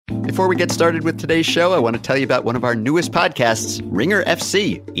Before we get started with today's show, I want to tell you about one of our newest podcasts, Ringer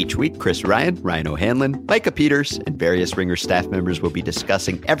FC. Each week, Chris Ryan, Ryan O'Hanlon, Micah Peters, and various Ringer staff members will be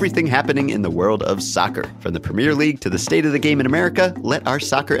discussing everything happening in the world of soccer. From the Premier League to the state of the game in America, let our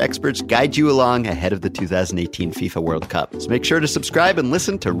soccer experts guide you along ahead of the 2018 FIFA World Cup. So make sure to subscribe and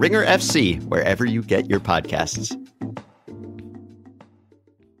listen to Ringer FC wherever you get your podcasts.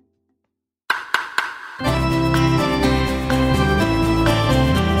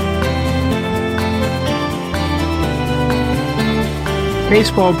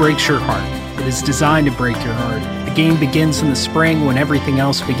 Baseball breaks your heart. It is designed to break your heart. The game begins in the spring when everything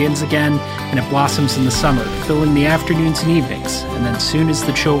else begins again, and it blossoms in the summer, filling the afternoons and evenings. And then soon as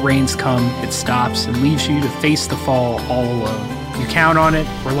the chill rains come, it stops and leaves you to face the fall all alone. You count on it,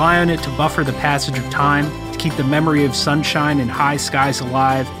 rely on it to buffer the passage of time, to keep the memory of sunshine and high skies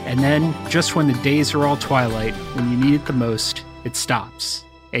alive, and then, just when the days are all twilight, when you need it the most, it stops.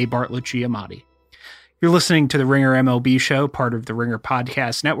 A. Bartlett Giamatti. You're listening to the Ringer MLB Show, part of the Ringer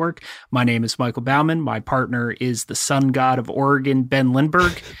Podcast Network. My name is Michael Baumann. My partner is the sun god of Oregon, Ben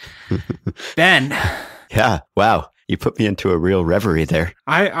Lindbergh. Ben. Yeah, wow. You put me into a real reverie there.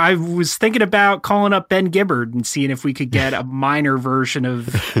 I was thinking about calling up Ben Gibbard and seeing if we could get a minor version of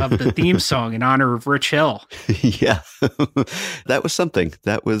the theme song in honor of Rich Hill. Yeah, that was something.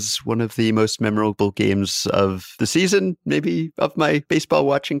 That was one of the most memorable games of the season, maybe of my baseball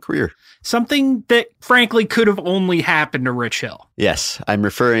watching career. Something that, frankly, could have only happened to Rich Hill. Yes, I'm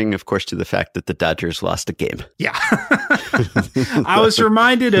referring, of course, to the fact that the Dodgers lost a game. Yeah. I was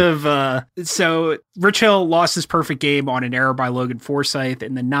reminded of, so Rich Hill lost his perfect game on an error by Logan Forsythe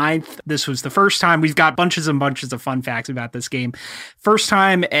in the ninth. This was the first time. We've got bunches and bunches of fun facts about this game. First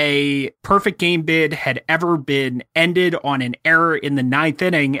time a perfect game bid had ever been ended on an error in the ninth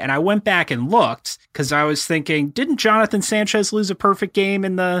inning. And I went back and looked because I was thinking, didn't Jonathan Sanchez lose a perfect game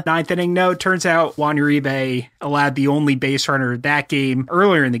in the ninth inning? No, it turns out Juan Uribe allowed the only base runner that game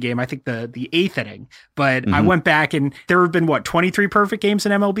earlier in the game, I think the eighth inning. But I went back and there have been, 23 perfect games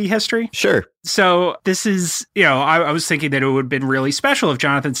in MLB history? Sure. So this is, I was thinking that it would have been really special if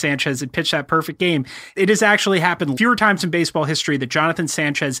Jonathan Sanchez had pitched that perfect game. It has actually happened fewer times in baseball history that Jonathan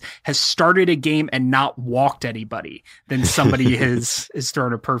Sanchez has started a game and not walked anybody than somebody has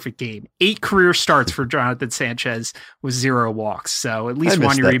thrown a perfect game. 8 career starts for Jonathan Sanchez with 0 walks. So at least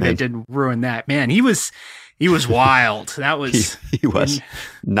Juan Uribe didn't ruin that. Man, he was wild. That was he was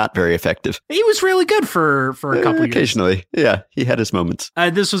not very effective. He was really good for a couple of years. Occasionally, yeah, he had his moments.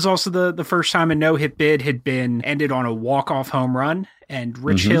 This was also the first time a no-hit bid had been ended on a walk-off home run. And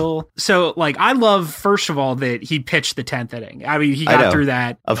Rich Hill. So, I love, first of all, that he pitched the 10th inning. I mean, he got through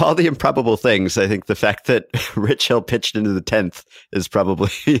that. Of all the improbable things, I think the fact that Rich Hill pitched into the 10th is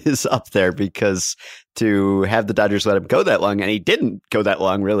probably up there, because to have the Dodgers let him go that long, and he didn't go that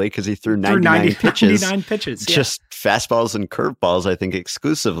long, really, because he threw 99 pitches. 99 pitches, yeah. Just fastballs and curveballs, I think,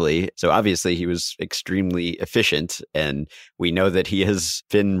 exclusively. So obviously he was extremely efficient, and we know that he has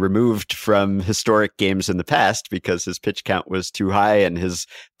been removed from historic games in the past because his pitch count was too high and his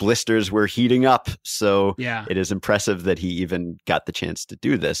blisters were heating up. So It is impressive that he even got the chance to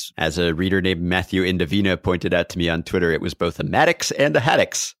do this. As a reader named Matthew Indovina pointed out to me on Twitter, it was both a Maddox and a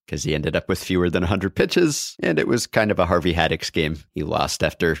Haddix, because he ended up with fewer than 100 pitches, and it was kind of a Harvey Haddix game. He lost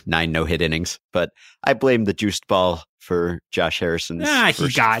after 9 no-hit innings, but I blame the juiced ball for Josh Harrison's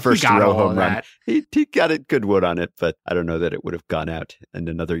first row home run. He got a good wood on it, but I don't know that it would have gone out in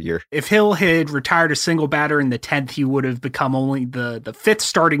another year. If Hill had retired a single batter in the 10th, he would have become only the 5th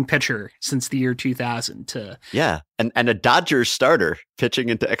starting pitcher since the year 2000. And a Dodgers starter pitching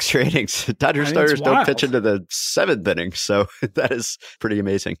into extra innings. Dodgers starters don't pitch into the 7th inning, so that is pretty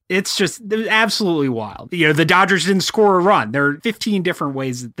amazing. It's just absolutely wild. The Dodgers didn't score a run. There are 15 different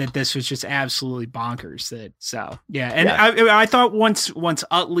ways that this was just absolutely bonkers. I thought once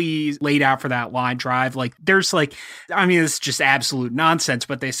Utley laid out for that line drive, it's just absolute nonsense,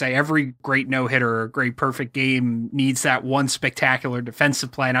 but they say every great no-hitter or great perfect game needs that one spectacular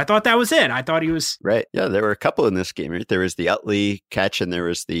defensive play, and I thought that was it. I thought he was... Right, yeah, there were a couple in this game, right? There was the Utley catch, and there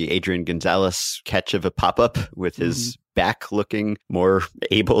was the Adrian Gonzalez catch of a pop-up with his back looking more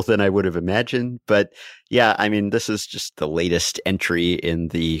able than I would have imagined. But yeah, I mean, this is just the latest entry in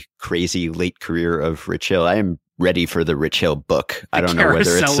the crazy late career of Rich Hill. I am ready for the Rich Hill book. I don't know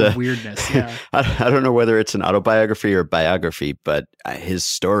whether it's a weirdness. Yeah. I don't know whether it's an autobiography or biography, but his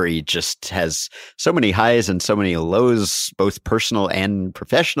story just has so many highs and so many lows, both personal and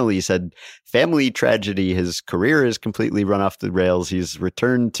professional. He's had family tragedy. His career is completely run off the rails. He's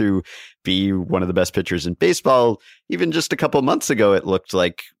returned to be one of the best pitchers in baseball. Even just a couple months ago, it looked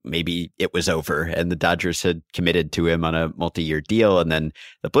like maybe it was over and the Dodgers had committed to him on a multi-year deal, and then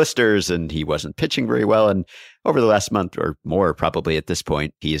the blisters, and he wasn't pitching very well. And over the last month or more, probably at this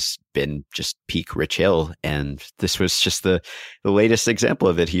point, he's been just peak Rich Hill. And this was just the latest example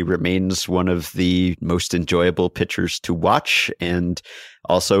of it. He remains one of the most enjoyable pitchers to watch, and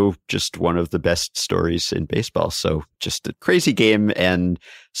also just one of the best stories in baseball. So just a crazy game, and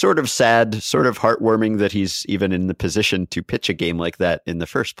sort of sad, sort of heartwarming that he's even in the position to pitch a game like that in the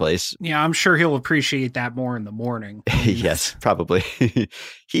first place. Yeah, I'm sure he'll appreciate that more in the morning. Yes, probably.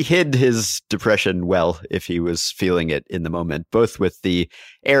 He hid his depression well if he was feeling it in the moment, both with the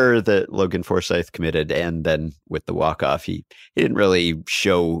error that Logan Forsythe committed and then with the walk-off. He didn't really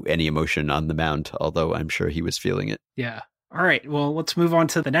show any emotion on the mound, although I'm sure he was feeling it. Yeah. All right, well, let's move on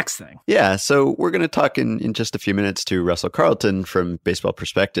to the next thing. Yeah, so we're going to talk in just a few minutes to Russell Carleton from Baseball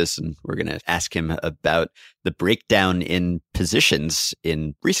Prospectus, and we're going to ask him about the breakdown in positions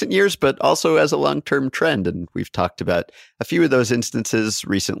in recent years, but also as a long-term trend. And we've talked about a few of those instances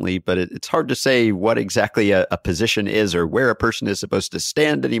recently, but it's hard to say what exactly a position is or where a person is supposed to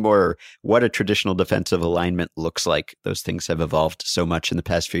stand anymore, or what a traditional defensive alignment looks like. Those things have evolved so much in the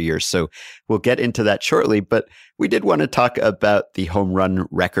past few years. So we'll get into that shortly, but we did want to talk about the home run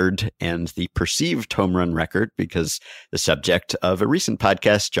record and the perceived home run record, because the subject of a recent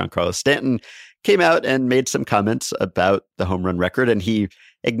podcast, Giancarlo Stanton, came out and made some comments about the home run record, and he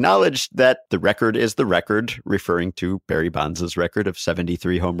acknowledged that the record is the record, referring to Barry Bonds' record of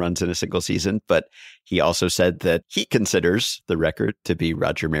 73 home runs in a single season. But he also said that he considers the record to be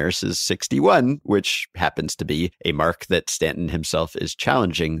Roger Maris's 61, which happens to be a mark that Stanton himself is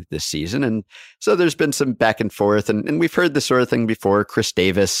challenging this season. And so there's been some back and forth, and we've heard this sort of thing before. Chris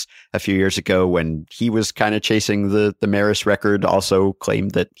Davis, a few years ago, when he was kind of chasing the Maris record, also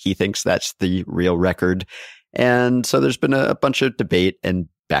claimed that he thinks that's the real record. And so there's been a bunch of debate and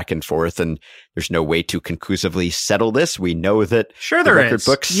back and forth, and there's no way to conclusively settle this. We know that sure the there record is.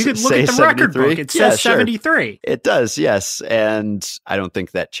 books You could look say at the 73. record book. It says 73. It does, yes. And I don't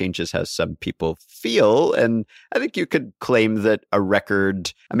think that changes how some people feel. And I think you could claim that a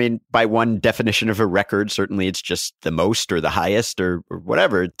record, I mean, by one definition of a record, certainly it's just the most or the highest or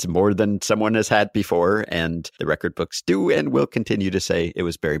whatever. It's more than someone has had before. And the record books do and will continue to say it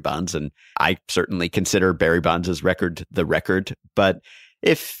was Barry Bonds. And I certainly consider Barry Bonds' record the record. But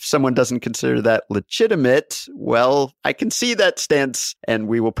if someone doesn't consider that legitimate, well, I can see that stance, and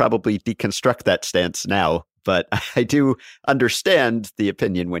we will probably deconstruct that stance now. But I do understand the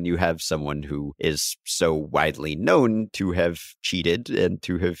opinion when you have someone who is so widely known to have cheated and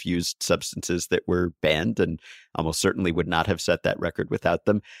to have used substances that were banned and almost certainly would not have set that record without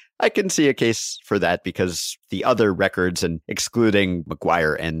them. I can see a case for that, because the other records, and excluding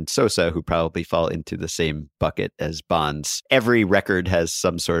McGwire and Sosa, who probably fall into the same bucket as Bonds, every record has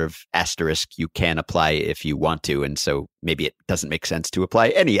some sort of asterisk you can apply if you want to. And so maybe it doesn't make sense to apply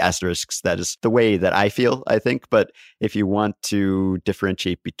any asterisks. That is the way that I feel, I think. But if you want to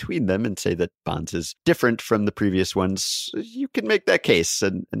differentiate between them and say that Bonds is different from the previous ones, you can make that case.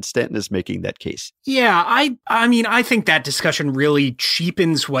 And Stanton is making that case. Yeah, I mean, I think that discussion really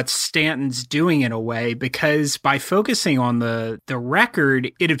cheapens what Stanton's doing in a way, because by focusing on the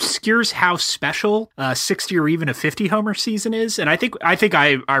record, it obscures how special a 60 or even a 50 homer season is. And I think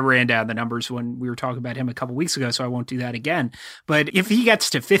I ran down the numbers when we were talking about him a couple weeks ago, so I won't do that again. But if he gets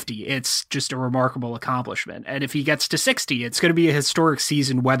to 50, it's just a remarkable accomplishment. And if he gets to 60, it's going to be a historic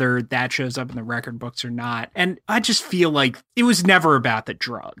season, whether that shows up in the record books or not. And I just feel like it was never about the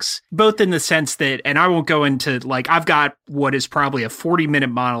drugs, both in the sense that, and I won't go into, like, I've got what is probably a 40-minute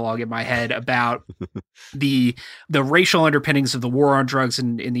monologue in my head about the racial underpinnings of the war on drugs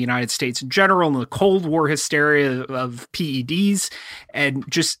in the United States in general, and the Cold War hysteria of PEDs, and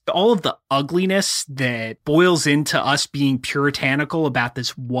just all of the ugliness that boils into us being puritanical about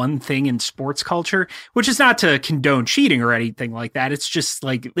this one thing in sports culture, which is not to condone cheating or anything like that. It's just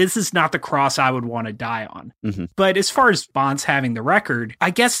like, this is not the cross I would want to die on. Mm-hmm. But as far as Bonds having the record, I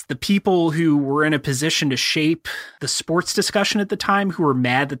guess the people who were in a position to shape the sports discussion at the time, who were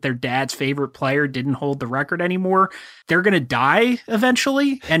mad that their dad's favorite player didn't hold the record anymore, they're going to die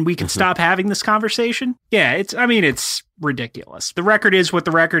eventually, and we can stop having this conversation. Yeah, it's ridiculous. The record is what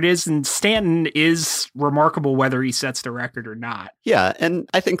the record is, and Stanton is remarkable whether he sets the record or not. Yeah, and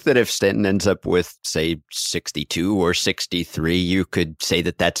I think that if Stanton ends up with, say, 62 or 63, you could say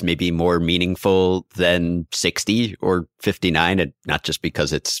that that's maybe more meaningful than 60 or 59, and not just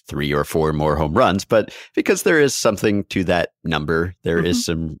because it's 3 or 4 more home runs, but because there is something to that number. There is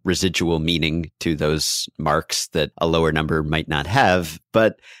some residual meaning to those marks that a lower number might not have.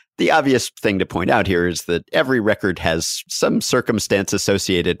 But The obvious thing to point out here is that every record has some circumstance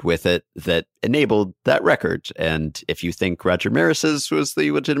associated with it that enabled that record. And if you think Roger Maris's was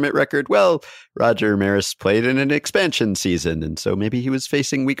the legitimate record, well, Roger Maris played in an expansion season, and so maybe he was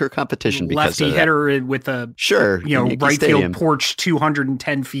facing weaker competition because lefty of that. Hitter with a right field porch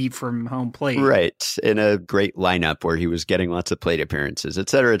 210 feet from home plate. Right, in a great lineup where he was getting lots of plate appearances, et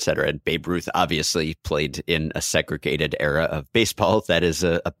cetera, et cetera. And Babe Ruth obviously played in a segregated era of baseball. That is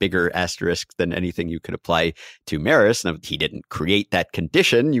a bigger asterisk than anything you could apply to Maris. Now, he didn't create that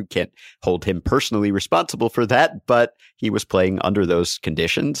condition. You can't hold him personally responsible for that, but he was playing under those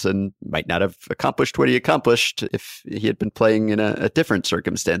conditions and might not have accomplished what he accomplished if he had been playing in a different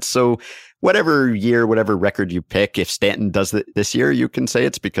circumstance. So whatever year, whatever record you pick, if Stanton does it this year, you can say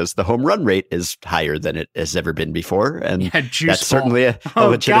it's because the home run rate is higher than it has ever been before. And that's certainly a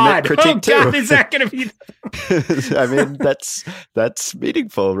legitimate critique too. God, is that going to be? I mean, that's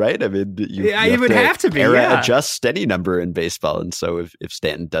meaningful, right? I mean, it would have to be. Adjust any number in baseball. And so if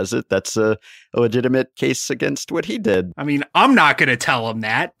Stanton does it, that's a legitimate case against what he did. I mean, I'm not going to tell him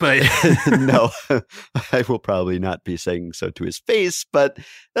that, but no, I will probably not be saying so to his face, but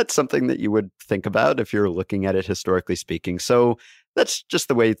that's something that you would think about if you're looking at it historically speaking. So that's just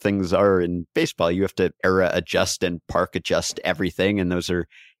the way things are in baseball. You have to era adjust and park adjust everything, and those are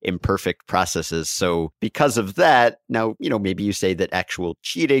imperfect processes. So because of that, now, maybe you say that actual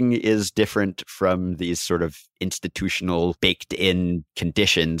cheating is different from these sort of institutional baked in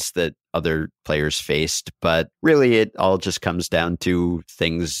conditions that other players faced. But really, it all just comes down to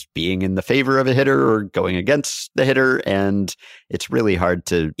things being in the favor of a hitter or going against the hitter. And it's really hard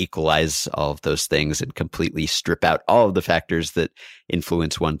to equalize all of those things and completely strip out all of the factors that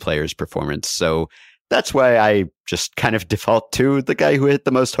influence one player's performance. So that's why I just kind of default to the guy who hit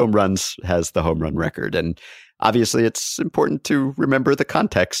the most home runs has the home run record. And obviously, it's important to remember the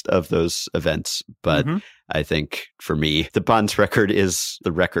context of those events. But I think for me, the Bonds record is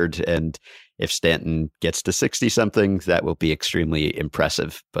the record. And if Stanton gets to 60-something, that will be extremely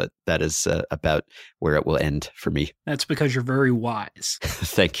impressive. But that is about where it will end for me. That's because you're very wise.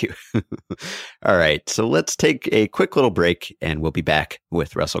 Thank you. All right. So let's take a quick little break, and we'll be back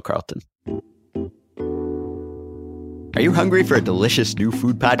with Russell Carleton. Are you hungry for a delicious new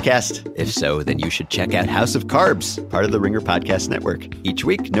food podcast? If so, then you should check out House of Carbs, part of the Ringer Podcast Network. Each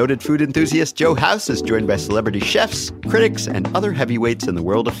week, noted food enthusiast Joe House is joined by celebrity chefs, critics, and other heavyweights in the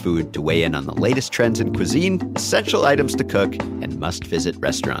world of food to weigh in on the latest trends in cuisine, essential items to cook, and must-visit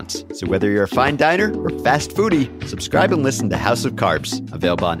restaurants. So whether you're a fine diner or fast foodie, subscribe and listen to House of Carbs,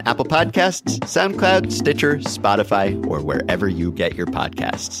 available on Apple Podcasts, SoundCloud, Stitcher, Spotify, or wherever you get your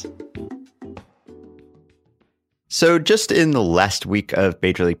podcasts. So just in the last week of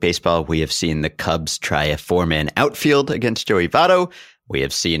Major League Baseball, we have seen the Cubs try a four-man outfield against Joey Votto. We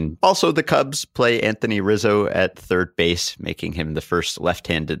have seen also the Cubs play Anthony Rizzo at third base, making him the first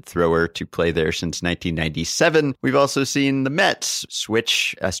left-handed thrower to play there since 1997. We've also seen the Mets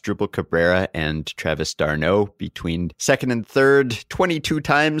switch Asdrubal Cabrera and Travis d'Arnaud between second and third 22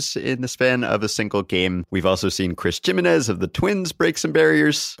 times in the span of a single game. We've also seen Chris Gimenez of the Twins break some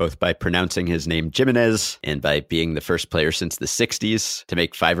barriers, both by pronouncing his name Jimenez and by being the first player since the 60s to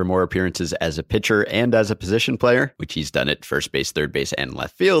make 5 or more appearances as a pitcher and as a position player, which he's done at first base, third base, and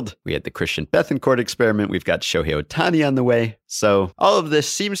left field. We had the Christian Bethancourt experiment. We've got Shohei Ohtani on the way. So all of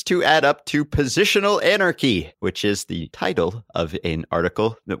this seems to add up to Positional Anarchy, which is the title of an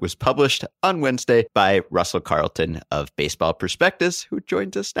article that was published on Wednesday by Russell Carleton of Baseball Prospectus, who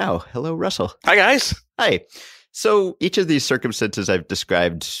joins us now. Hello, Russell. Hi, guys. Hi. So each of these circumstances I've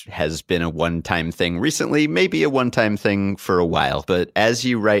described has been a one-time thing recently, maybe a one-time thing for a while. But as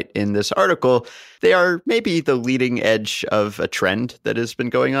you write in this article, they are maybe the leading edge of a trend that has been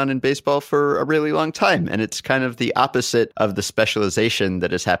going on in baseball for a really long time. And it's kind of the opposite of the specialization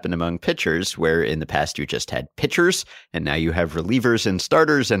that has happened among pitchers, where in the past you just had pitchers, and now you have relievers and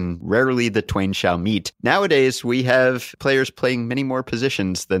starters, and rarely the twain shall meet. Nowadays, we have players playing many more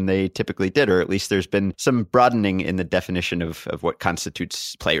positions than they typically did, or at least there's been some broadening in the definition of what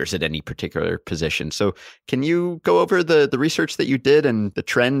constitutes players at any particular position. So can you go over the research that you did and the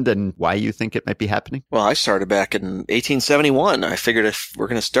trend and why you think it might be happening? Well, I started back in 1871. I figured if we're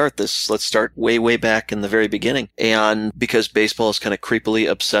going to start this, let's start way, way back in the very beginning. And because baseball is kind of creepily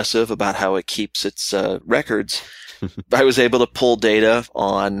obsessive about how it keeps its records, I was able to pull data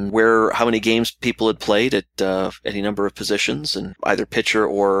on how many games people had played at any number of positions, and either pitcher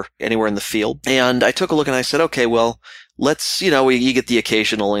or anywhere in the field. And I took a look and I said, okay, well, let's, you get the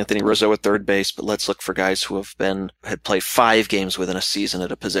occasional Anthony Rizzo at third base, but let's look for guys who had played 5 games within a season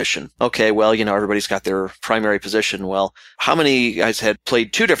at a position. Okay, well, everybody's got their primary position. Well, how many guys had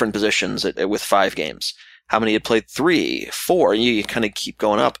played 2 different positions with 5 games? How many had played 3, 4? You kind of keep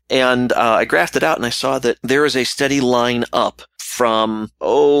going up. And I graphed it out and I saw that there is a steady line up from,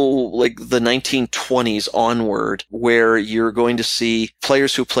 like the 1920s onward, where you're going to see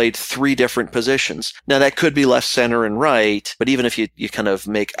players who played 3 different positions. Now, that could be left, center, and right, but even if you kind of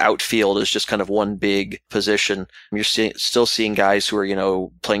make outfield as just kind of one big position, you're still seeing guys who are,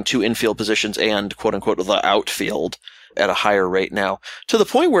 playing 2 infield positions and, quote-unquote, the outfield at a higher rate now, to the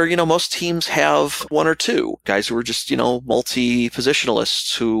point where, most teams have 1 or 2 guys who are just,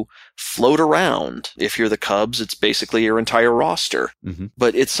 multi-positionalists who float around. If you're the Cubs, it's basically your entire roster. Mm-hmm.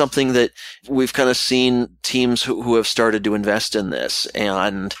 But it's something that we've kind of seen teams who have started to invest in this,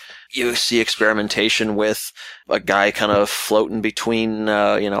 and you see experimentation with a guy kind of floating between,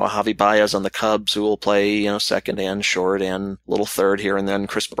 Javi Baez on the Cubs, who will play, second and short and little third here, and then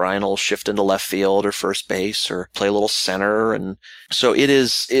Chris Bryant will shift into left field or first base or play a little center. And so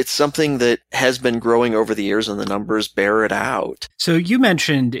it's something that has been growing over the years, and the numbers bear it out. So you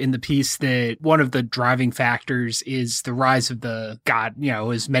mentioned in the piece that one of the driving factors is the rise of the,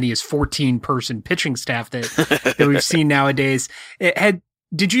 as many as 14-person pitching staff that we've seen nowadays.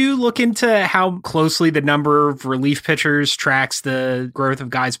 Did you look into how closely the number of relief pitchers tracks the growth of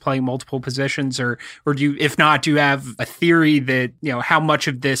guys playing multiple positions? Or do you, if not, do you have a theory that, how much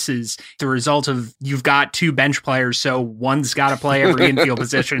of this is the result of you've got 2 bench players, so one's got to play every infield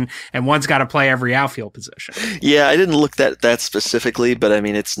position and one's got to play every outfield position? Yeah, I didn't look that specifically, but I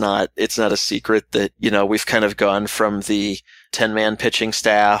mean, it's not a secret that, we've kind of gone from the 10-man pitching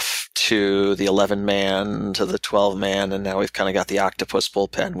staff to the 11-man to the 12-man, and now we've kind of got the octopus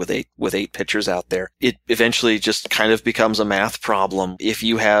bullpen with eight pitchers out there. It eventually just kind of becomes a math problem. If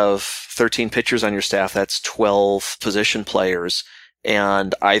you have 13 pitchers on your staff, that's 12 position players,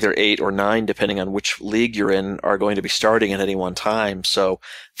 and either 8 or 9, depending on which league you're in, are going to be starting at any one time. So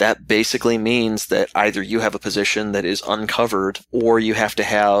that basically means that either you have a position that is uncovered, or you have to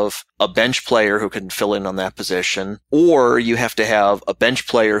have a bench player who can fill in on that position, or you have to have a bench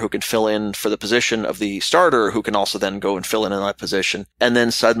player who can fill in for the position of the starter, who can also then go and fill in that position. And then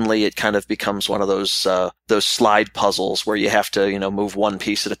suddenly it kind of becomes one of those slide puzzles where you have to, move one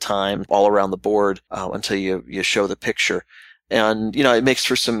piece at a time all around the board until you show the picture. And, it makes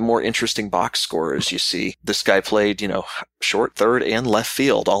for some more interesting box scores. You see, this guy played, short, third, and left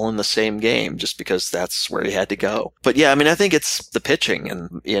field all in the same game, just because that's where he had to go. But yeah, I mean, I think it's the pitching,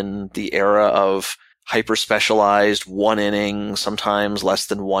 and in the era of hyper-specialized 1 inning, sometimes less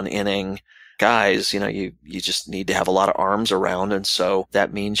than 1 inning guys, you just need to have a lot of arms around. And so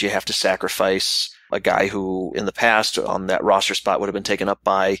that means you have to sacrifice a guy who in the past on that roster spot would have been taken up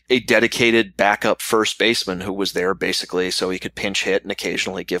by a dedicated backup first baseman who was there basically so he could pinch hit and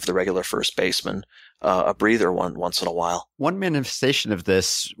occasionally give the regular first baseman a breather once in a while. One manifestation of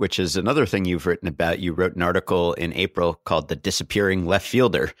this, which is another thing you've written about, you wrote an article in April called The Disappearing Left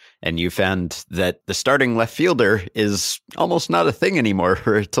Fielder, and you found that the starting left fielder is almost not a thing anymore,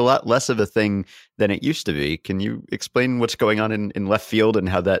 or it's a lot less of a thing than it used to be. Can you explain what's going on in left field and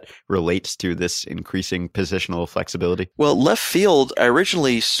how that relates to this increasing positional flexibility? Well, left field, I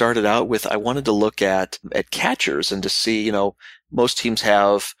originally started out with, I wanted to look at catchers and to see, most teams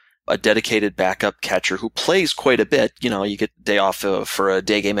have a dedicated backup catcher who plays quite a bit. You get day off for a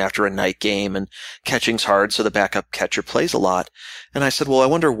day game after a night game, and catching's hard, so the backup catcher plays a lot. And I said, well, I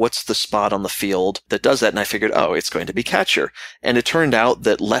wonder what's the spot on the field that does that? And I figured, it's going to be catcher. And it turned out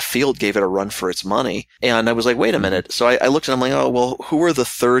that left field gave it a run for its money. And I was like, wait a minute. So I looked and I'm like, who are the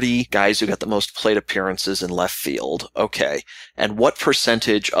 30 guys who got the most plate appearances in left field? Okay. And what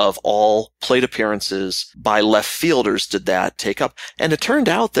percentage of all plate appearances by left fielders did that take up? And it turned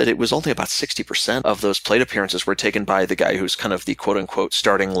out that it was only about 60% of those plate appearances were taken by the guy who's kind of the quote-unquote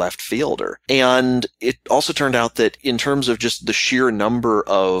starting left fielder. And it also turned out that in terms of just the sheer number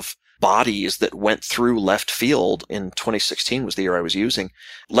of bodies that went through left field in 2016 was the year I was using,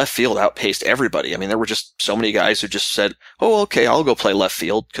 left field outpaced everybody. I mean, there were just so many guys who just said, okay, I'll go play left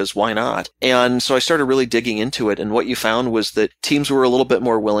field because why not? And so I started really digging into it. And what you found was that teams were a little bit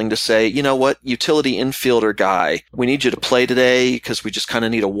more willing to say, you know what, utility infielder guy, we need you to play today because we just kind of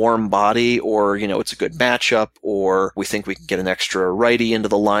need a warm body, or, it's a good matchup, or we think we can get an extra righty into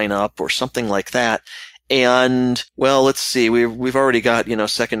the lineup or something like that. And, well, let's see, we've already got,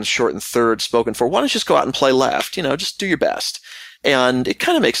 second, short, and third spoken for. Why don't you just go out and play left? Just do your best. And it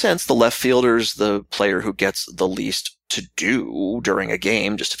kind of makes sense. The left fielder's the player who gets the least to do during a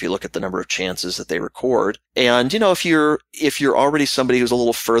game, just if you look at the number of chances that they record. And, if you're already somebody who's a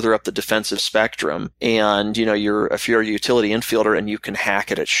little further up the defensive spectrum and, if you're a utility infielder and you can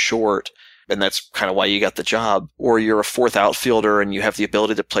hack it at short, and that's kind of why you got the job, or you're a fourth outfielder and you have the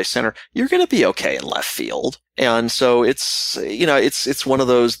ability to play center, you're going to be okay in left field. And so it's one of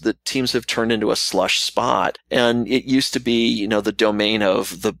those that teams have turned into a slush spot. And it used to be, the domain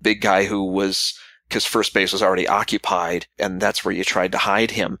of the big guy because first base was already occupied, and that's where you tried to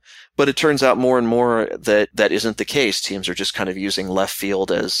hide him. But it turns out more and more that isn't the case. Teams are just kind of using left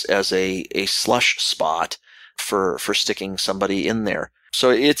field as a slush spot for sticking somebody in there. So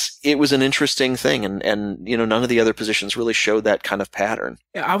it was an interesting thing, and none of the other positions really showed that kind of pattern.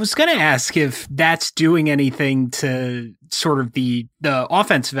 I was going to ask if that's doing anything to sort of the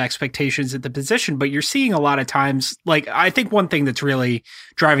offensive expectations at the position, but you're seeing a lot of times, like, I think one thing that's really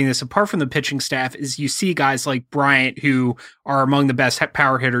driving this apart from the pitching staff is you see guys like Bryant who are among the best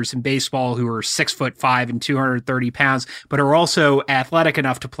power hitters in baseball, who are 6'5" and 230 pounds, but are also athletic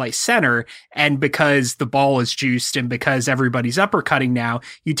enough to play center. And because the ball is juiced and because everybody's uppercutting now,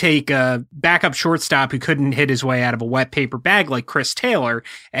 you take a backup shortstop who couldn't hit his way out of a wet paper bag like Chris Taylor,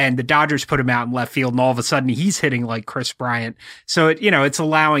 and the Dodgers put him out in left field, and all of a sudden he's hitting like Chris Bryant. So it's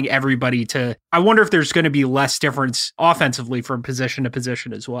allowing everybody to. I wonder if there's going to be less difference offensively from position to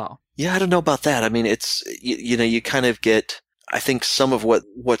position as well. Yeah, I don't know about that. I mean, it's you kind of get. I think some of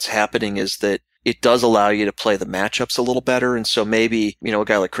what's happening is that it does allow you to play the matchups a little better. And so maybe, a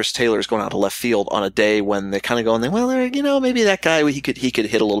guy like Chris Taylor is going out to left field on a day when they kind of go, maybe that guy he could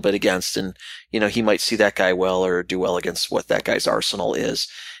hit a little bit against, and, he might see that guy well or do well against what that guy's arsenal is.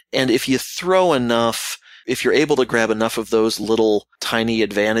 And if you throw enough, if you're able to grab enough of those little tiny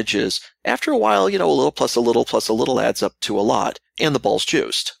advantages, after a while, a little plus a little plus a little adds up to a lot, and the ball's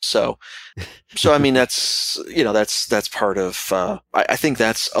juiced. So I mean, that's part of, I think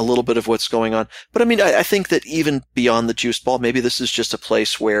that's a little bit of what's going on. But I mean, I think that even beyond the juiced ball, maybe this is just a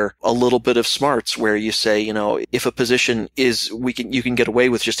place where a little bit of smarts, where you say, if a position you can get away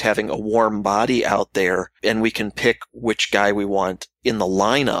with just having a warm body out there, and we can pick which guy we want in the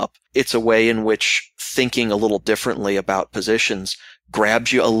lineup. It's a way in which thinking a little differently about positions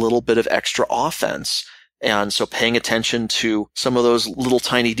grabs you a little bit of extra offense. And so paying attention to some of those little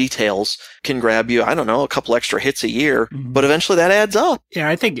tiny details can grab you, a couple extra hits a year, but eventually that adds up. Yeah,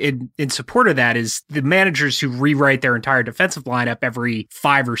 I think in support of that is the managers who rewrite their entire defensive lineup every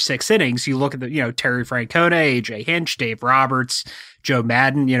 5 or 6 innings. You look at Terry Francona, AJ Hinch, Dave Roberts, Joe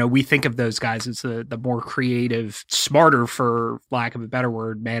Madden. We think of those guys as the more creative, smarter, for lack of a better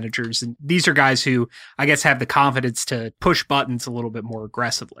word, managers. And these are guys who, I guess, have the confidence to push buttons a little bit more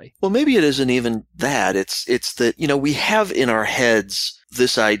aggressively. Well, maybe it isn't even that. It's that, we have in our heads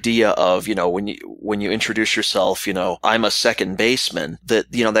this idea of, when you introduce yourself, I'm a second baseman,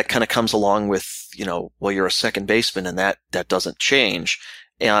 that, that kind of comes along with, well, you're a second baseman, and that doesn't change.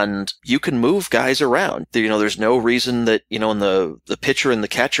 And you can move guys around. There's no reason that, and the pitcher and the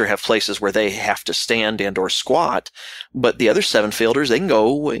catcher have places where they have to stand and or squat, but the other 7 fielders, they can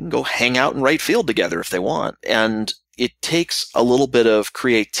go hang out in right field together if they want. And it takes a little bit of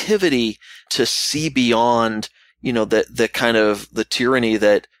creativity to see beyond, the kind of the tyranny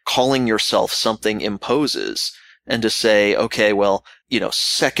that calling yourself something imposes, and to say, okay, well,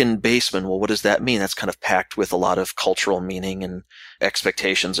 second baseman, well, what does that mean? That's kind of packed with a lot of cultural meaning and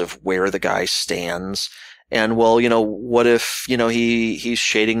expectations of where the guy stands. And, well, what if, he's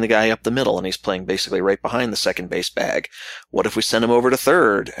shading the guy up the middle and he's playing basically right behind the second base bag? What if we send him over to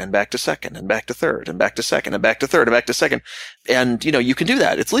third and back to second and back to third and back to second and back to third and back to second? And, you can do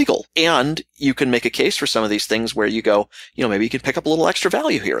that. It's legal. And you can make a case for some of these things where you go, maybe you can pick up a little extra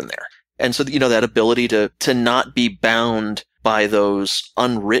value here and there. And so, that ability to not be bound by those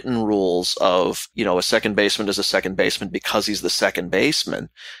unwritten rules of, a second baseman is a second baseman because he's the second baseman,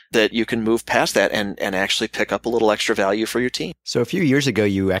 that you can move past that and actually pick up a little extra value for your team. So a few years ago,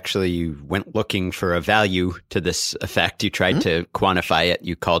 you actually went looking for a value to this effect. You tried to quantify it.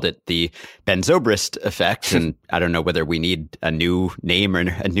 You called it the Ben Zobrist effect. And I don't know whether we need a new name or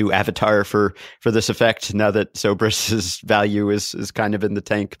a new avatar for this effect now that Zobrist's value is kind of in the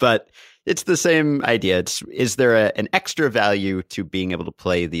tank. But It's the same idea. Is there an extra value to being able to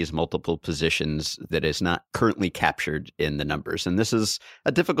play these multiple positions that is not currently captured in the numbers? And this is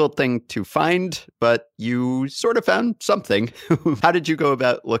a difficult thing to find, but you sort of found something. How did you go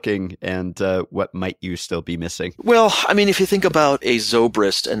about looking, and what might you still be missing? Well, I mean, if you think about a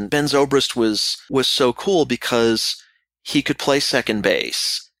Zobrist, and Ben Zobrist was so cool because he could play second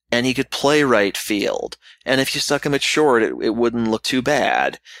base. And he could play right field. And if you stuck him at short, it wouldn't look too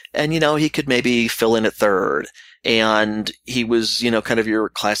bad. And, he could maybe fill in at third. And he was, kind of your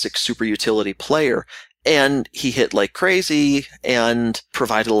classic super utility player. And he hit like crazy and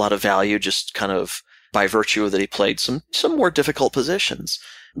provided a lot of value just kind of by virtue that he played some more difficult positions.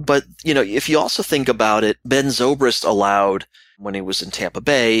 But, if you also think about it, Ben Zobrist allowed, when he was in Tampa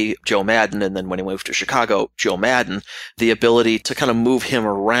Bay, Joe Maddon, and then when he moved to Chicago, Joe Maddon, the ability to kind of move him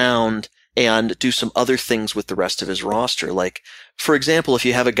around and do some other things with the rest of his roster. Like, for example, if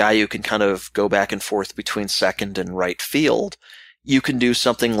you have a guy who can kind of go back and forth between second and right field, you can do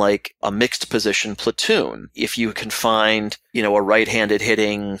something like a mixed position platoon. If you can find, a right-handed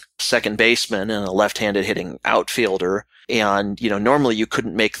hitting second baseman and a left-handed hitting outfielder, and, normally you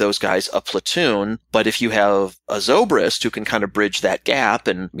couldn't make those guys a platoon, but if you have a Zobrist who can kind of bridge that gap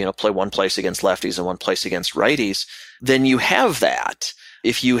and, play one place against lefties and one place against righties, then you have that.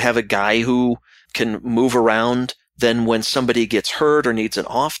 If you have a guy who can move around, then when somebody gets hurt or needs an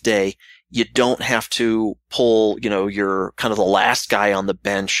off day, you don't have to pull, your kind of the last guy on the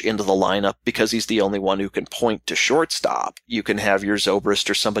bench into the lineup because he's the only one who can point to shortstop. You can have your Zobrist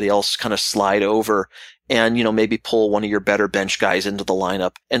or somebody else kind of slide over and, maybe pull one of your better bench guys into the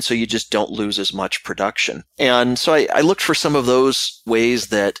lineup. And so you just don't lose as much production. And so I looked for some of those ways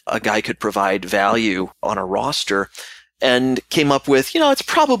that a guy could provide value on a roster and came up with, it's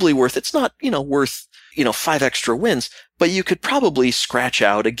probably worth, it's not, worth, 5 extra wins, but you could probably scratch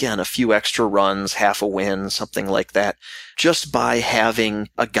out, again, a few extra runs, half a win, something like that, just by having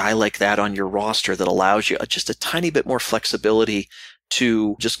a guy like that on your roster that allows you just a tiny bit more flexibility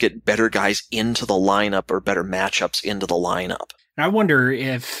to just get better guys into the lineup or better matchups into the lineup. I wonder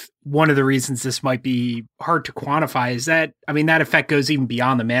if one of the reasons this might be hard to quantify is that, that effect goes even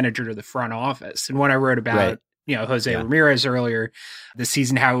beyond the manager to the front office. And when I wrote about right. Jose Ramirez earlier this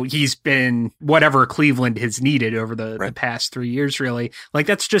season, how he's been whatever Cleveland has needed over the past 3 years, really. Like,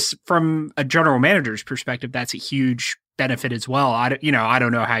 that's just from a general manager's perspective, that's a huge benefit as well. I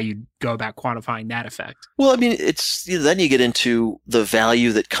don't know how you go about quantifying that effect. Well, it's then you get into the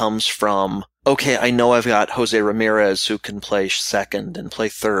value that comes from, okay, I know I've got Jose Ramirez who can play second and play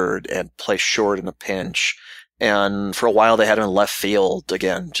third and play short in a pinch. And for a while they had him in left field.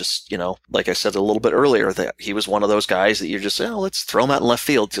 Again, just, like I said a little bit earlier, that he was one of those guys that you're just saying, let's throw him out in left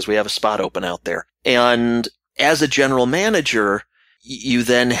field because we have a spot open out there. And as a general manager, you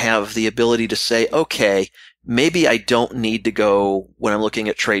then have the ability to say, okay, maybe I don't need to go when I'm looking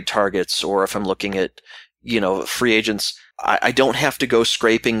at trade targets or if I'm looking at, free agents. I don't have to go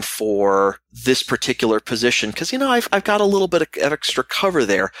scraping for this particular position because, I've got a little bit of extra cover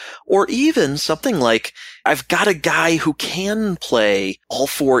there. Or even something like I've got a guy who can play all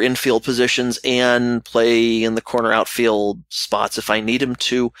 4 infield positions and play in the corner outfield spots if I need him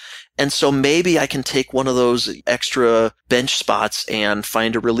to. And so maybe I can take one of those extra bench spots and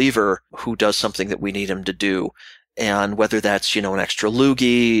find a reliever who does something that we need him to do. And whether that's, an extra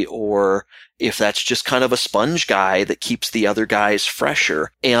loogie or if that's just kind of a sponge guy that keeps the other guys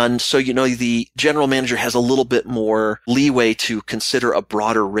fresher. And so, the general manager has a little bit more leeway to consider a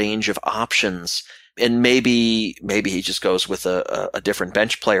broader range of options. And maybe he just goes with a different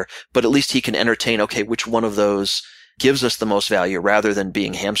bench player, but at least he can entertain, okay, which one of those gives us the most value rather than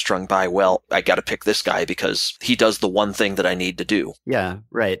being hamstrung by, well, I got to pick this guy because he does the one thing that I need to do. Yeah,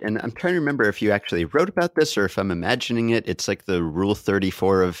 right. And I'm trying to remember if you actually wrote about this or if I'm imagining it. It's like the Rule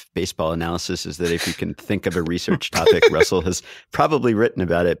 34 of baseball analysis is that if you can think of a research topic, Russell has probably written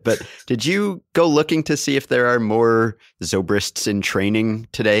about it. But did you go looking to see if there are more Zobrists in training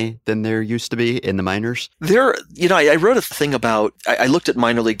today than there used to be in the minors? I wrote a thing about, I looked at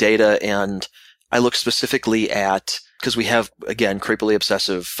minor league data and I looked specifically at, because we have, again, creepily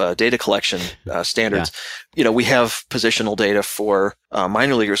obsessive data collection standards. Yeah. We have positional data for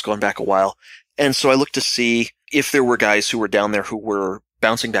minor leaguers going back a while. And so I looked to see if there were guys who were down there who were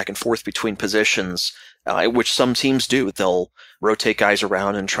bouncing back and forth between positions, which some teams do. They'll rotate guys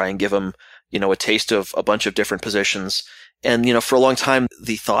around and try and give them, a taste of a bunch of different positions. And, for a long time,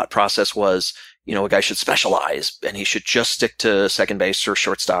 the thought process was, a guy should specialize and he should just stick to second base or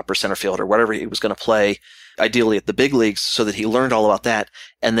shortstop or center field or whatever he was going to play, ideally at the big leagues, so that he learned all about that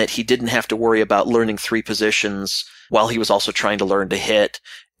and that he didn't have to worry about learning 3 positions while he was also trying to learn to hit.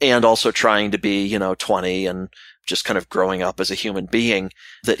 and also trying to be, 20 and just kind of growing up as a human being,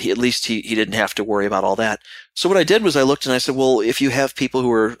 that he didn't have to worry about all that. So what I did was I looked and I said, well, if you have people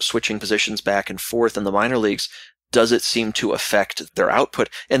who are switching positions back and forth in the minor leagues, does it seem to affect their output?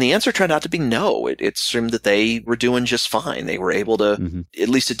 And the answer turned out to be no. It seemed that they were doing just fine. They were able to, at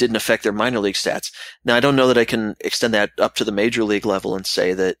least it didn't affect their minor league stats. Now, I don't know that I can extend that up to the major league level and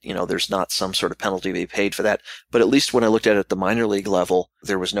say that, there's not some sort of penalty to be paid for that. But at least when I looked at it at the minor league level,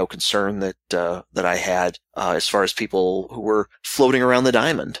 there was no concern that I had as far as people who were floating around the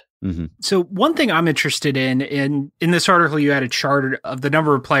diamond. Mm-hmm. So one thing I'm interested in this article, you had a chart of the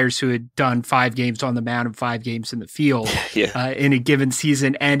number of players who had done 5 games on the mound and 5 games in the field in a given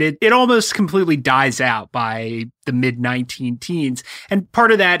season. And it almost completely dies out by the mid-19 teens. And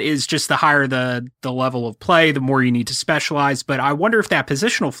part of that is just the higher the level of play, the more you need to specialize. But I wonder if that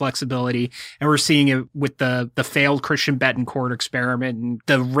positional flexibility, and we're seeing it with the failed Christian Betancourt experiment, and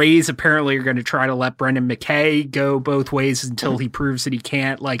the Rays apparently are going to try to let Brendan McKay go both ways until he proves that he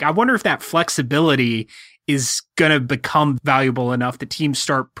can't. I wonder if that flexibility is going to become valuable enough that teams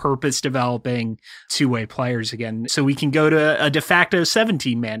start purpose developing two-way players again, so we can go to a de facto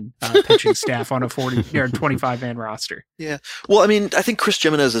 17-man pitching staff on a 40 or 25-man roster. Yeah. Well, I think Chris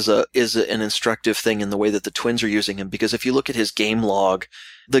Jimenez is an instructive thing in the way that the Twins are using him, because if you look at his game log,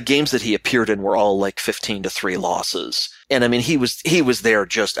 the games that he appeared in were all 15-3 losses. And he was there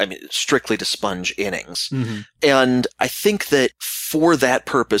just, strictly to sponge innings. Mm-hmm. And I think that for that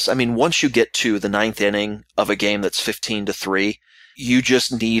purpose, once you get to the 9th inning of a game that's 15-3, you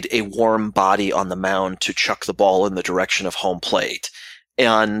just need a warm body on the mound to chuck the ball in the direction of home plate.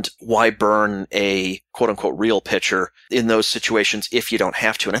 And why burn a quote-unquote real pitcher in those situations if you don't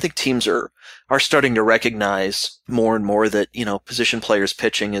have to? And I think teams are starting to recognize more and more that, position players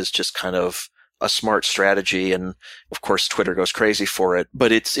pitching is just kind of a smart strategy. And of course, Twitter goes crazy for it,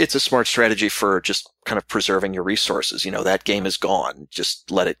 but it's a smart strategy for just kind of preserving your resources. That game is gone. Just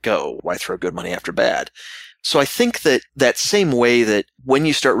let it go. Why throw good money after bad? So I think that same way that when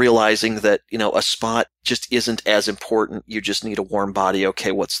you start realizing that, a spot just isn't as important, you just need a warm body.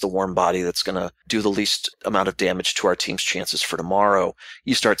 Okay, what's the warm body that's going to do the least amount of damage to our team's chances for tomorrow?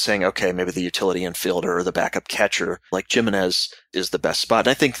 You start saying, okay, maybe the utility infielder or the backup catcher like Jimenez is the best spot.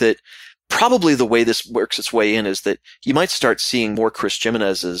 And I think that probably the way this works its way in is that you might start seeing more Chris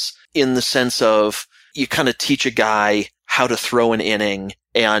Jimenez's, in the sense of you kind of teach a guy how to throw an inning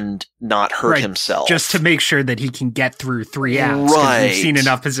and not hurt himself. Just to make sure that he can get through 3 outs. Right. We've seen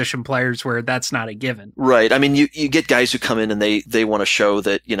enough position players where that's not a given. Right. You get guys who come in and they want to show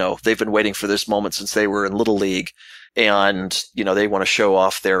that, they've been waiting for this moment since they were in Little League. And, they want to show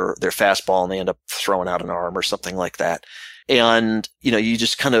off their fastball and they end up throwing out an arm or something like that. And, you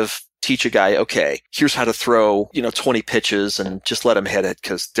just kind of teach a guy, okay, here's how to throw, 20 pitches and just let them hit it,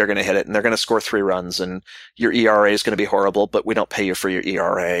 because they're going to hit it and they're going to score 3 runs and your ERA is going to be horrible, but we don't pay you for your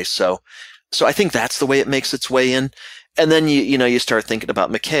ERA. So I think that's the way it makes its way in. And then you start thinking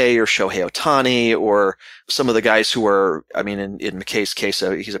about McKay or Shohei Ohtani or some of the guys who are, in McKay's case,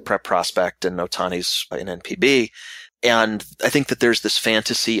 he's a prep prospect and Ohtani's an NPB. And I think that there's this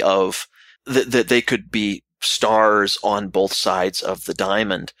fantasy of that they could be stars on both sides of the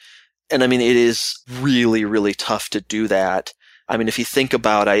diamond. And it is really, really tough to do that. If you think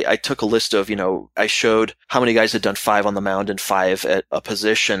about, I took a list of, I showed how many guys had done 5 on the mound and 5 at a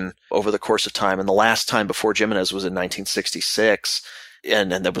position over the course of time. And the last time before Jimenez was in 1966.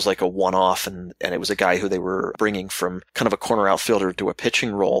 And that was like a one-off. And it was a guy who they were bringing from kind of a corner outfielder to a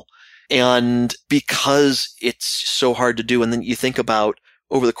pitching role. And because it's so hard to do, and then you think about,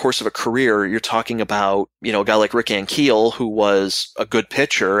 over the course of a career, you're talking about, a guy like Rick Ankiel, who was a good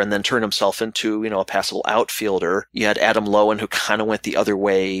pitcher and then turned himself into, a passable outfielder. You had Adam Lowen, who kind of went the other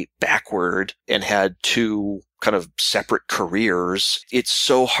way backward and had 2 kind of separate careers. It's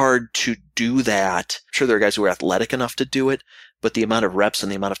so hard to do that. I'm sure there are guys who are athletic enough to do it, but the amount of reps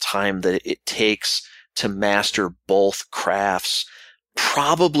and the amount of time that it takes to master both crafts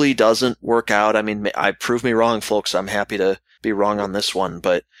probably doesn't work out. Prove me wrong, folks. I'm happy to be wrong on this one,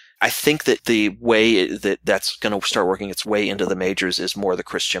 but I think that the way that's going to start working its way into the majors is more the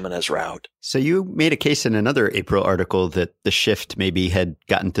Chris Jimenez route. So you made a case in another April article that the shift maybe had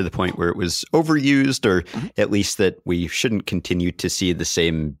gotten to the point where it was overused, or at least that we shouldn't continue to see the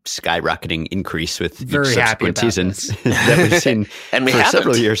same skyrocketing increase with each subsequent season that we've seen and we for haven't.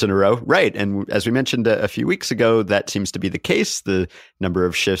 several years in a row. Right. And as we mentioned a few weeks ago, that seems to be the case. The number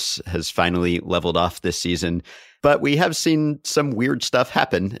of shifts has finally leveled off this season. But we have seen some weird stuff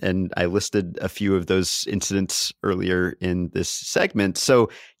happen, and I listed a few of those incidents earlier in this segment. So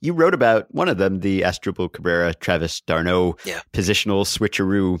you wrote about one of them, the Asdrubal Cabrera, Travis d'Arnaud positional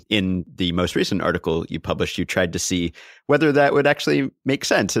switcheroo in the most recent article you published. You tried to see whether that would actually make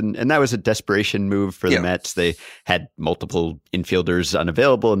sense. And that was a desperation move for the Mets. They had multiple infielders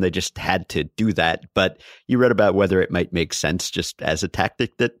unavailable, and they just had to do that. But you wrote about whether it might make sense just as a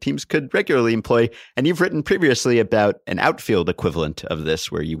tactic that teams could regularly employ. And you've written previously about an outfield equivalent of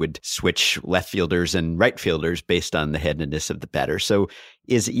this, where you would switch left fielders and right fielders based on the handedness of the batter. So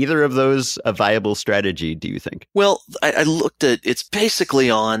is either of those a viable strategy, do you think? Well, I looked at, it's basically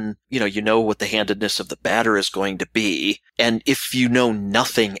on, you know what the handedness of the batter is going to be. And if you know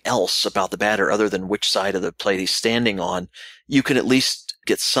nothing else about the batter other than which side of the plate he's standing on, you can at least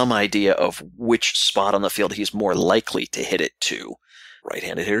get some idea of which spot on the field he's more likely to hit it to.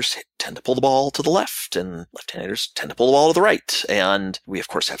 Right-handed hitters tend to pull the ball to the left, and left-handed hitters tend to pull the ball to the right. And we, of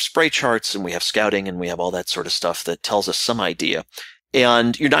course, have spray charts, and we have scouting, and we have all that sort of stuff that tells us some idea.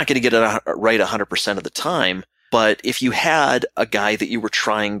 And you're not going to get it right 100% of the time, but if you had a guy that you were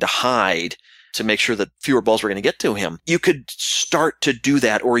trying to hide to make sure that fewer balls were going to get to him, you could start to do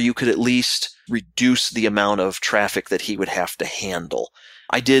that, or you could at least reduce the amount of traffic that he would have to handle.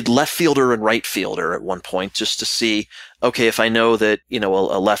 I did left fielder and right fielder at one point just to see, okay, if I know that, a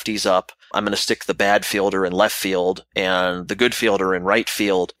lefty's up, I'm going to stick the bad fielder in left field and the good fielder in right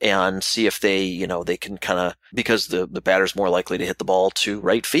field and see if they, they can kind of, because the batter's more likely to hit the ball to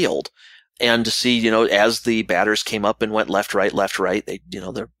right field. And to see, as the batters came up and went left, right, they,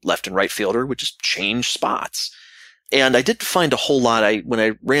 their left and right fielder would just change spots. And I didn't find a whole lot. When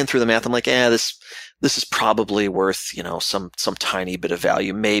I ran through the math, I'm like, this is probably worth, some tiny bit of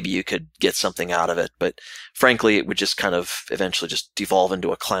value. Maybe you could get something out of it, but frankly, it would just kind of eventually just devolve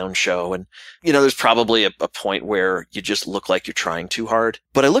into a clown show. And, there's probably a point where you just look like you're trying too hard.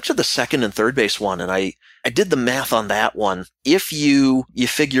 But I looked at the second and third base one, and I did the math on that one. If you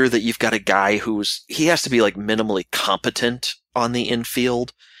figure that you've got a guy he has to be like minimally competent on the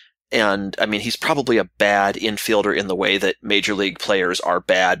infield. And I mean, he's probably a bad infielder in the way that major league players are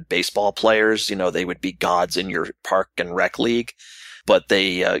bad baseball players. They would be gods in your park and rec league, but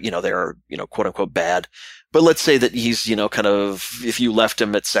they, they're, quote unquote bad. But let's say that he's, kind of, if you left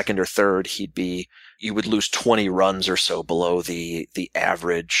him at second or third, you would lose 20 runs or so below the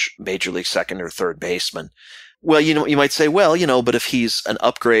average major league second or third baseman. Well, you might say, but if he's an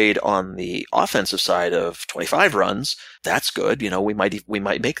upgrade on the offensive side of 25 runs, that's good. We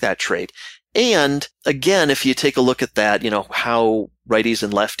might make that trade. And again, if you take a look at that, how righties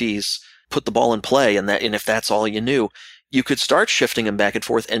and lefties put the ball in play, and if that's all you knew, you could start shifting them back and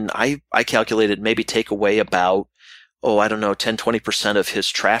forth. And I calculated maybe take away about, 10, 20% of his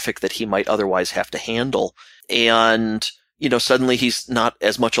traffic that he might otherwise have to handle. And suddenly he's not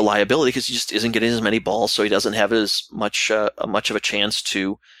as much a liability because he just isn't getting as many balls, so he doesn't have as much of a chance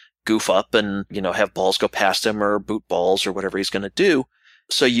to goof up and, have balls go past him or boot balls or whatever he's going to do.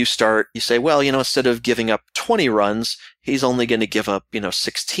 So you say, instead of giving up 20 runs, he's only going to give up,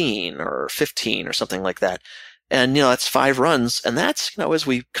 16 or 15 or something like that. And, that's 5 runs. And that's, as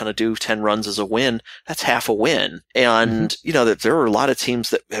we kind of do 10 runs as a win, that's half a win. And, that there are a lot of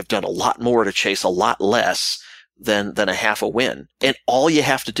teams that have done a lot more to chase a lot less than a half a win. And all you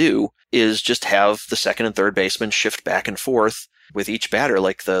have to do is just have the second and third baseman shift back and forth with each batter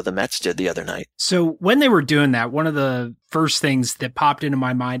like the Mets did the other night. So when they were doing that, one of the first things that popped into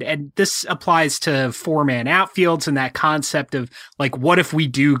my mind, and this applies to 4-man outfields and that concept of like, what if we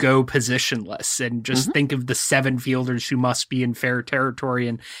do go positionless and just think of the 7 fielders who must be in fair territory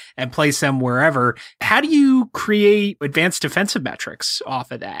and place them wherever. How do you create advanced defensive metrics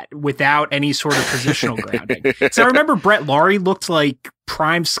off of that without any sort of positional grounding? So I remember Brett Laurie looked like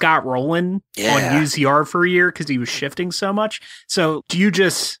prime Scott Rowland on UZR for a year because he was shifting so much. So do you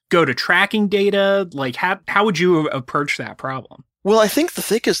just go to tracking data? Like how would you approach that problem? Well, I think the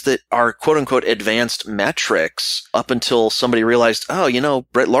thing is that our quote-unquote advanced metrics, up until somebody realized,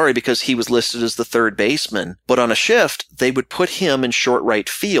 Brett Laurie, because he was listed as the third baseman, but on a shift, they would put him in short right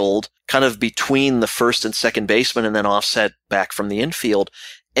field, kind of between the first and second baseman and then offset back from the infield.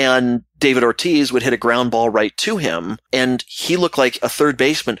 And David Ortiz would hit a ground ball right to him, and he looked like a third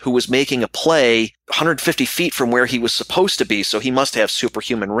baseman who was making a play 150 feet from where he was supposed to be, so he must have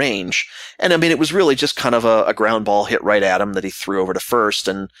superhuman range. And I mean, it was really just kind of a ground ball hit right at him that he threw over to first,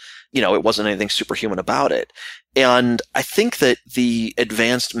 and, it wasn't anything superhuman about it. And I think that the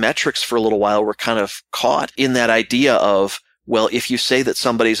advanced metrics for a little while were kind of caught in that idea of, well, if you say that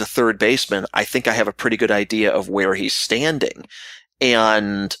somebody's a third baseman, I think I have a pretty good idea of where he's standing.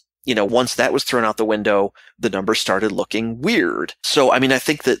 And once that was thrown out the window, the numbers started looking weird. So, I mean, I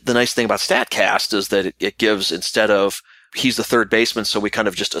think that the nice thing about StatCast is that it gives, instead of he's the third baseman, so we kind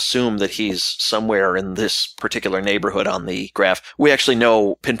of just assume that he's somewhere in this particular neighborhood on the graph. We actually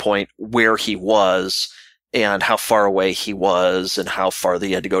pinpoint where he was and how far away he was and how far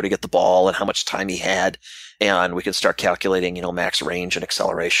he had to go to get the ball and how much time he had. And we can start calculating, max range and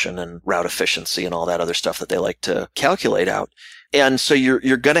acceleration and route efficiency and all that other stuff that they like to calculate out. And so you're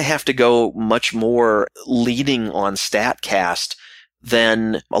going to have to go much more leaning on StatCast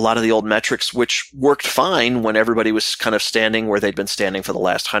than a lot of the old metrics, which worked fine when everybody was kind of standing where they'd been standing for the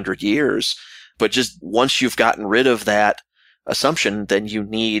last 100 years. But just once you've gotten rid of that assumption, then you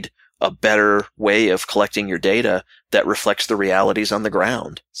need a better way of collecting your data that reflects the realities on the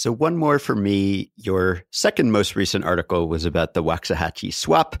ground. So one more for me. Your second most recent article was about the Waxahachie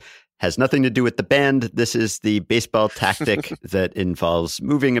Swap. Has nothing to do with the band. This is the baseball tactic that involves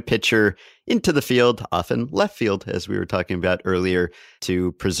moving a pitcher into the field, often left field, as we were talking about earlier,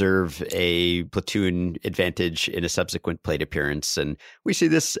 to preserve a platoon advantage in a subsequent plate appearance. And we see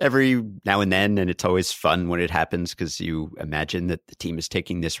this every now and then, and it's always fun when it happens because you imagine that the team is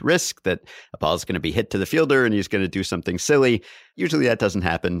taking this risk that a ball is going to be hit to the fielder and he's going to do something silly. Usually that doesn't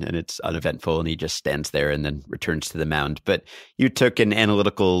happen and it's uneventful and he just stands there and then returns to the mound. But you took an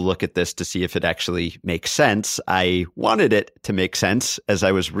analytical look at this to see if it actually makes sense. I wanted it to make sense as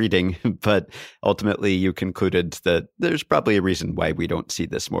I was reading, but ultimately you concluded that there's probably a reason why we don't see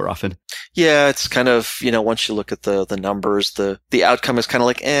this more often. Yeah, it's kind of, once you look at the numbers, the outcome is kind of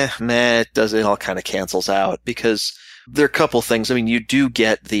like, it all kind of cancels out because there are a couple things. I mean, you do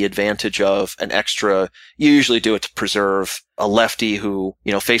get the advantage of an extra, you usually do it to preserve a lefty who,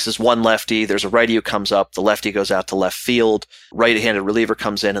 faces one lefty. There's a righty who comes up. The lefty goes out to left field. Right-handed reliever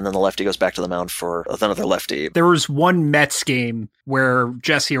comes in, and then the lefty goes back to the mound for another lefty. There was one Mets game where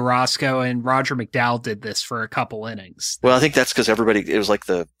Jesse Orosco and Roger McDowell did this for a couple innings. Well, I think that's because it was like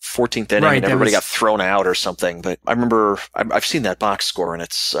the 14th inning, and everybody got thrown out or something. But I remember, I've seen that box score, and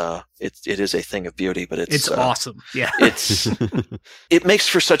it is a thing of beauty. But it's awesome. Yeah, it makes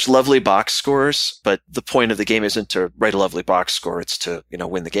for such lovely box scores. But the point of the game isn't to write a lovely box score; it's to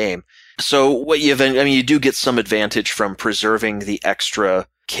win the game. So what you do get some advantage from preserving the extra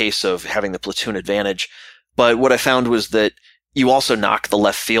case of having the platoon advantage. But what I found was that you also knock the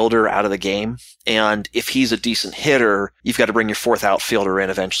left fielder out of the game. And if he's a decent hitter, you've got to bring your fourth outfielder in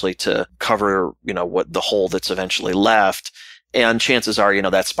eventually to cover, what the hole that's eventually left. And chances are,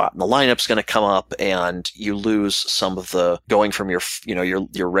 that spot in the lineup's going to come up and you lose some of the going from your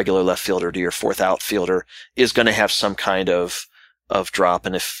regular left fielder to your fourth outfielder is going to have some kind of drop.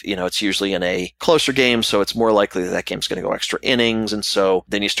 And if, it's usually in a closer game, so it's more likely that game's going to go extra innings. And so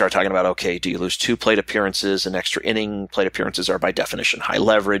then you start talking about, okay, do you lose 2 plate appearances, and extra inning plate appearances are by definition high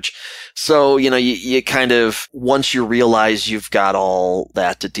leverage. So, you kind of, once you realize you've got all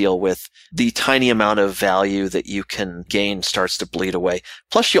that to deal with, the tiny amount of value that you can gain starts to bleed away.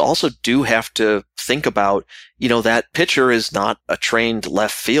 Plus, you also do have to think about, that pitcher is not a trained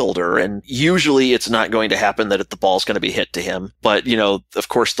left fielder, and usually it's not going to happen that the ball's going to be hit to him. But, of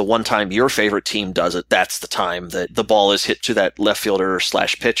course, the one time your favorite team does it, that's the time that the ball is hit to that left fielder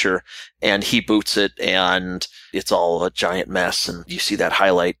 / pitcher, and he boots it, and it's all a giant mess, and you see that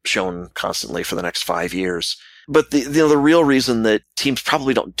highlight shown constantly for the next 5 years. But the real reason that teams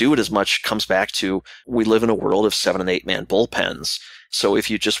probably don't do it as much comes back to we live in a world of 7 and 8 man bullpens. So if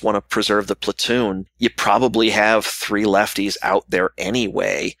you just want to preserve the platoon, you probably have 3 lefties out there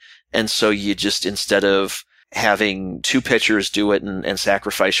anyway. And so you just, instead of having 2 pitchers do it and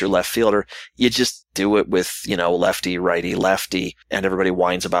sacrifice your left fielder, you just do it with, lefty, righty, lefty, and everybody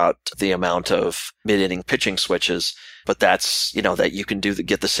whines about the amount of mid-inning pitching switches. But that's, that you can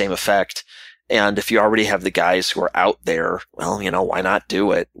get the same effect. And if you already have the guys who are out there, well, why not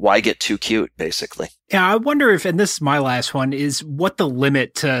do it? Why get too cute, basically? Yeah, I wonder if, and this is my last one, is what the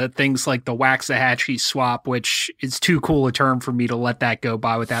limit to things like the Waxahachie Swap, which is too cool a term for me to let that go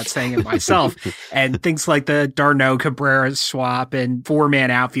by without saying it myself, and things like the d'Arnaud Cabrera swap and 4-man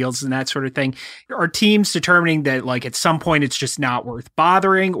outfields and that sort of thing. Are teams determining that, like, at some point it's just not worth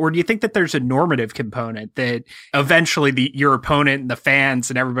bothering? Or do you think that there's a normative component that eventually your opponent and the fans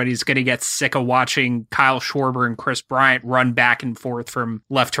and everybody's going to get sick of watching Kyle Schwarber and Chris Bryant run back and forth from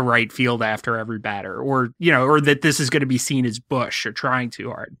left to right field after every batter? Or that this is going to be seen as Bush or trying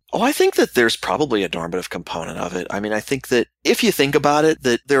too hard? Oh, I think that there's probably a normative component of it. I mean, I think that if you think about it,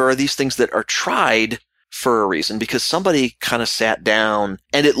 that there are these things that are tried for a reason, because somebody kind of sat down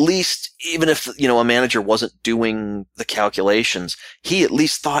and at least, even if, a manager wasn't doing the calculations, he at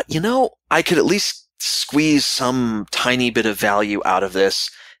least thought, I could at least squeeze some tiny bit of value out of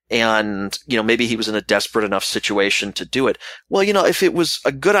this. and, maybe he was in a desperate enough situation to do it. Well, if it was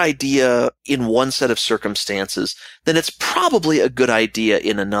a good idea in one set of circumstances, then it's probably a good idea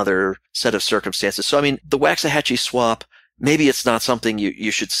in another set of circumstances. So, the Waxahachie Swap, maybe it's not something you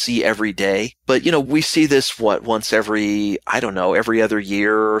should see every day, but, we see this, once every other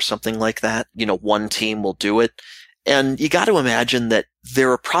year or something like that. One team will do it. And you got to imagine that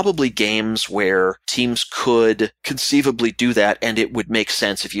there are probably games where teams could conceivably do that, and it would make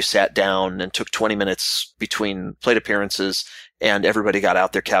sense if you sat down and took 20 minutes between plate appearances and everybody got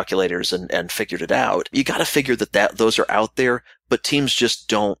out their calculators and figured it out. You got to figure that those are out there, but teams just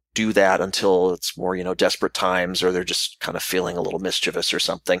don't do that until it's more, desperate times, or they're just kind of feeling a little mischievous or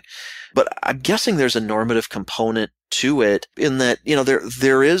something. But I'm guessing there's a normative component to it in that,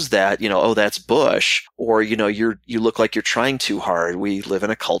 there is that, oh, that's Bush, or, you look like you're trying too hard. We live in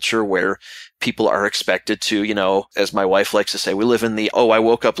a culture where people are expected to, as my wife likes to say, we live in the, oh, I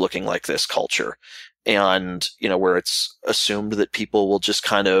woke up looking like this culture. And, where it's assumed that people will just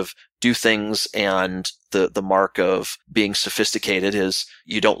kind of do things, and the mark of being sophisticated is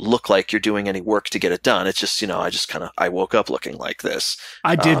you don't look like you're doing any work to get it done. It's just, I woke up looking like this.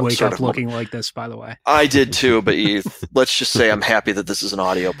 I did wake up looking like this, by the way. I did too, but let's just say I'm happy that this is an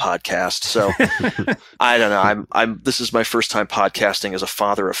audio podcast. So I don't know. This is my first time podcasting as a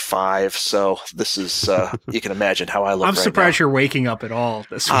father of 5. So this is, you can imagine how I look. I'm surprised you're waking up at all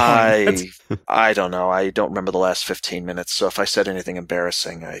this morning. I don't know. I don't remember the last 15 minutes. So if I said anything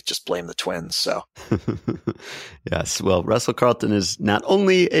embarrassing, I just blame the twins. So. Yes. Well, Russell Carleton is not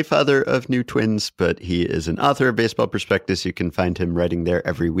only a father of new twins, but he is an author of Baseball Prospectus. You can find him writing there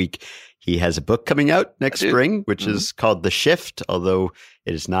every week. He has a book coming out next spring, which is called The Shift, although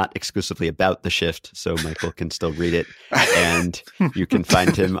it is not exclusively about the shift, so Michael can still read it. And you can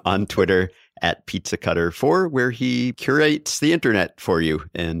find him on Twitter at PizzaCutter4, where he curates the internet for you.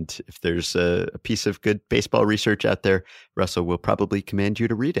 And if there's a piece of good baseball research out there, Russell will probably command you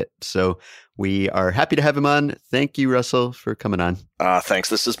to read it. So we are happy to have him on. Thank you, Russell, for coming on. Thanks.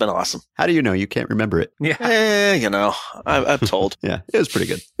 This has been awesome. How do you know? You can't remember it. Yeah. I'm told. Yeah, it was pretty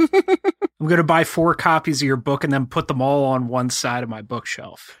good. I'm going to buy 4 copies of your book and then put them all on one side of my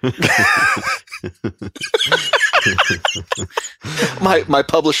bookshelf. My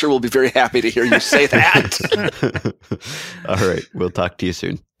publisher will be very happy to hear you say that. All right. We'll talk to you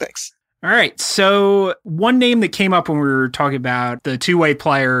soon. Thanks. All right. So one name that came up when we were talking about the two-way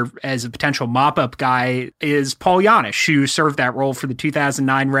player as a potential mop-up guy is Paul Janisch, who served that role for the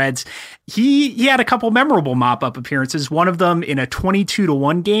 2009 Reds. He had a couple memorable mop-up appearances, one of them in a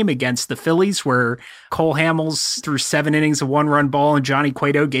 22-1 game against the Phillies, where Cole Hamels threw 7 innings of 1-run ball and Johnny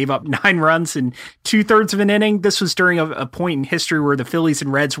Cueto gave up 9 runs in 2/3 of an inning. This was during a point in history where the Phillies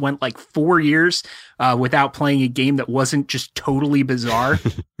and Reds went like 4 years without playing a game that wasn't just totally bizarre.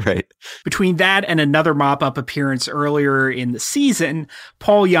 Right. Between that and another mop-up appearance earlier in the season,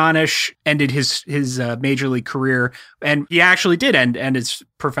 Paul Janisch ended his major league career, and he actually did end his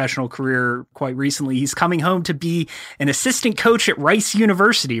professional career quite recently. He's coming home to be an assistant coach at Rice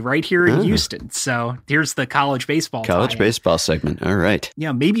University right here in Houston. So here's the college baseball segment. All right.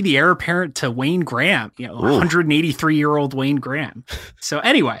 Yeah, maybe the heir apparent to Wayne Graham, 183-year-old Wayne Graham. So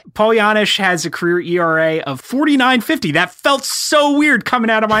anyway, Paul Janisch has a career ERA of 49.50. That felt so weird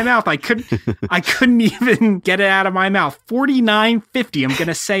coming out of my mouth. I couldn't even get it out of my mouth. 49.50. I'm going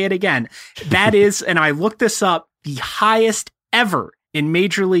to say it again. That is, and I looked this up, the highest ever in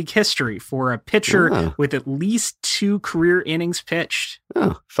Major League history for a pitcher with at least 2 career innings pitched.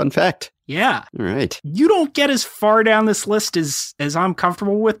 Oh, fun fact. Yeah. All right. You don't get as far down this list as I'm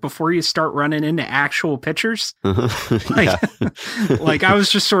comfortable with before you start running into actual pitchers. Like I was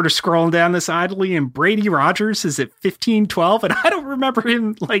just sort of scrolling down this idly, and Brady Rogers is at 15-12, and I don't remember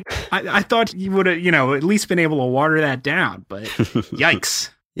him. Like I thought he would have, at least been able to water that down, but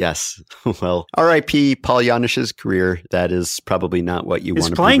yikes. Yes. Well, R.I.P. Paul Janisch's career. That is probably not what you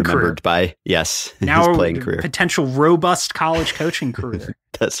want to be remembered by. Yes. Now, his playing career. Potential robust college coaching career.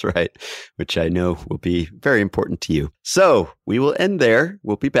 That's right. Which I know will be very important to you. So we will end there.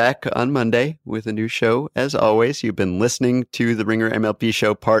 We'll be back on Monday with a new show. As always, you've been listening to the Ringer MLB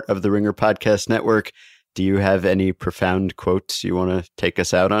Show, part of the Ringer Podcast Network. Do you have any profound quotes you want to take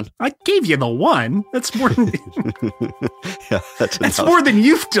us out on? I gave you the one. That's more than yeah, that's more than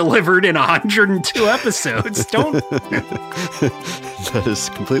you've delivered in 102 episodes. Don't. That is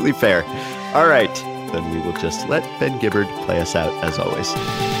completely fair. All right. Then we will just let Ben Gibbard play us out as always.